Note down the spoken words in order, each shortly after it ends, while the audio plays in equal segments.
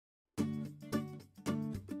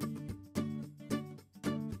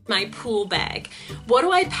my pool bag. What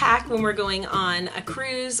do I pack when we're going on a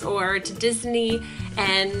cruise or to Disney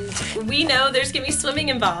and we know there's gonna be swimming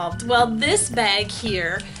involved? Well, this bag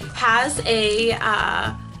here has a,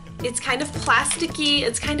 it's kind of plasticky,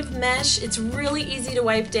 it's kind of mesh, it's really easy to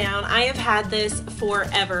wipe down. I have had this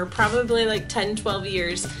forever, probably like 10, 12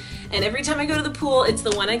 years. And every time I go to the pool, it's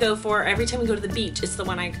the one I go for. Every time we go to the beach, it's the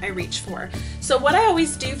one I reach for. So what I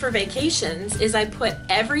always do for vacations is I put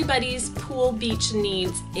everybody's pool beach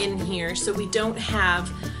needs in here so we don't have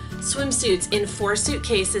swimsuits in 4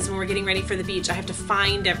 suitcases when we're getting ready for the beach. I have to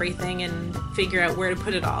find everything and figure out where to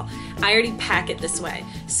put it all. I already pack it this way.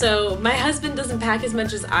 So my husband doesn't pack as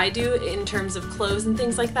much as I do in terms of clothes and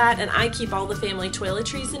things like that, and I keep all the family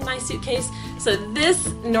toiletries in my suitcase. So this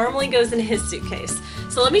normally goes in his suitcase.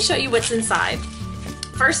 So let me show you what's inside.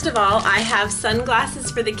 First of all, I have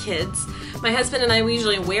sunglasses for the kids. My husband and I, we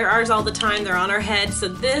usually wear ours all the time. They're on our head. So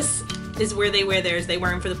this is where they wear theirs. They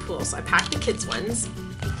wear them for the pool. So I packed the kids' ones.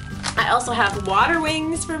 I also have water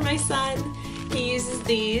wings for my son. He uses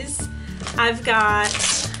these. I've got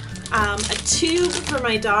a tube for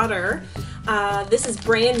my daughter. This is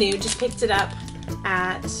brand new, just picked it up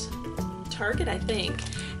at Target, I think.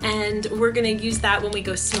 And we're gonna use that when we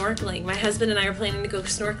go snorkeling. My husband and I are planning to go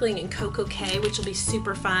snorkeling in Coco Cay, which will be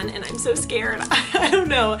super fun, and I'm so scared. I don't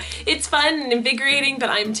know. It's fun and invigorating, but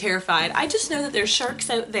I'm terrified. I just know that there's sharks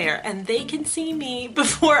out there and they can see me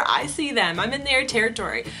before I see them. I'm in their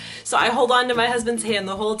territory. So I hold on to my husband's hand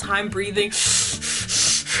the whole time, breathing.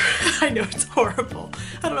 I know it's horrible.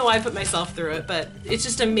 I don't know why I put myself through it, but it's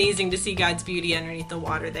just amazing to see God's beauty underneath the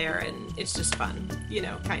water there, and it's just fun, you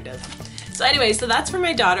know, kind of. So anyway, so that's for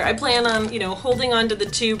my daughter. I plan on, you know, holding onto the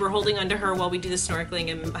tube or holding onto her while we do the snorkeling,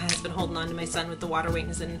 and my husband holding on to my son with the water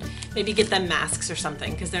wings, and maybe get them masks or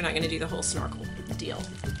something because they're not going to do the whole snorkel deal.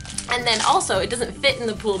 And then also, it doesn't fit in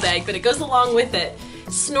the pool bag, but it goes along with it.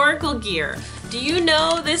 Snorkel gear. Do you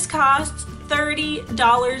know this costs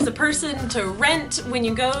 $30 a person to rent when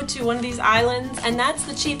you go to one of these islands? And that's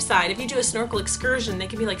the cheap side. If you do a snorkel excursion, they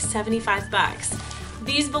can be like 75 bucks.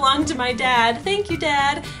 These belong to my dad. Thank you,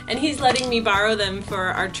 Dad. And he's letting me borrow them for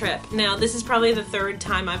our trip. Now, this is probably the 3rd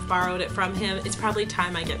time I've borrowed it from him. It's probably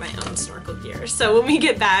time I get my own snorkel gear. So when we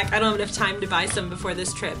get back, I don't have enough time to buy some before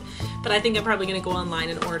this trip, but I think I'm probably gonna go online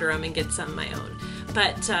and order them and get some of my own.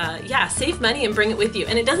 But yeah, save money and bring it with you.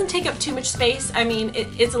 And it doesn't take up too much space. I mean,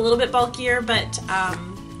 it's a little bit bulkier, but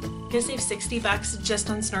I'm gonna save 60 bucks just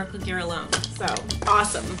on snorkel gear alone. So,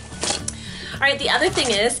 awesome. All right, the other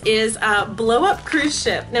thing is blow up cruise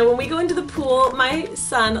ship. Now when we go into the pool, my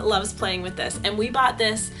son loves playing with this, and we bought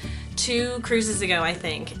this 2 cruises ago, I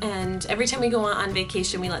think. And every time we go on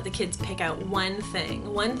vacation, we let the kids pick out one thing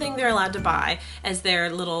they're allowed to buy as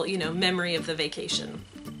their little, you know, memory of the vacation.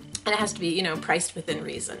 And it has to be, you know, priced within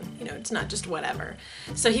reason. You know, it's not just whatever.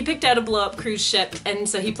 So he picked out a blow-up cruise ship, and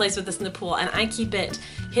so he plays with this in the pool, and I keep it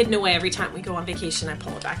hidden away every time we go on vacation. I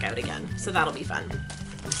pull it back out again. So that'll be fun.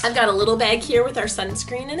 I've got a little bag here with our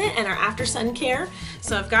sunscreen in it and our after sun care.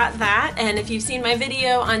 So I've got that, and if you've seen my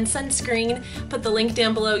video on sunscreen, put the link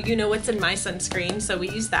down below. You know what's in my sunscreen, so we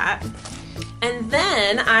use that. And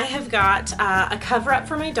then I have got a cover up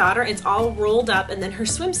for my daughter. It's all rolled up, and then her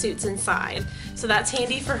swimsuit's inside. So that's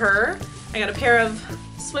handy for her. I got a pair of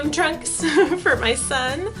swim trunks for my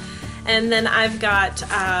son. And then I've got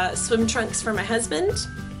swim trunks for my husband.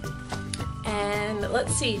 And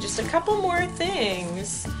let's see, just a couple more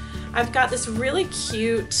things. I've got this really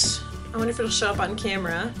cute, I wonder if it'll show up on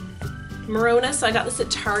camera, Merona. So I got this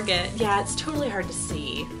at Target. Yeah, it's totally hard to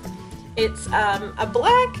see. It's a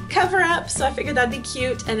black cover up, so I figured that'd be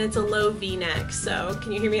cute, and it's a low V-neck. So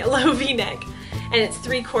can you hear me? A low V-neck. And it's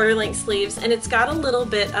 3/4 length sleeves, and it's got a little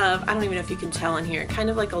bit of, I don't even know if you can tell on here, kind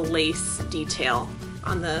of like a lace detail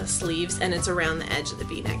on the sleeves, and it's around the edge of the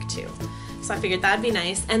V-neck too. So I figured that'd be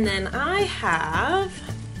nice. And then I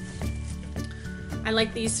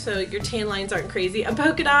like these so your tan lines aren't crazy. A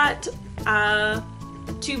polka dot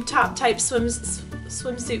tube top type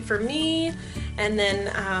swimsuit for me, and then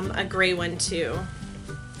a gray one too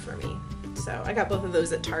for me. So I got both of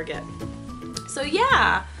those at Target. So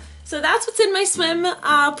yeah. So that's what's in my swim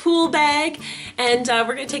pool bag, and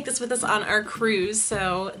we're gonna take this with us on our cruise,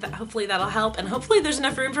 so hopefully that'll help, and hopefully there's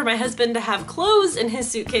enough room for my husband to have clothes in his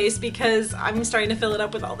suitcase because I'm starting to fill it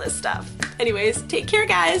up with all this stuff. Anyways, take care,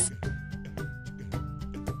 guys.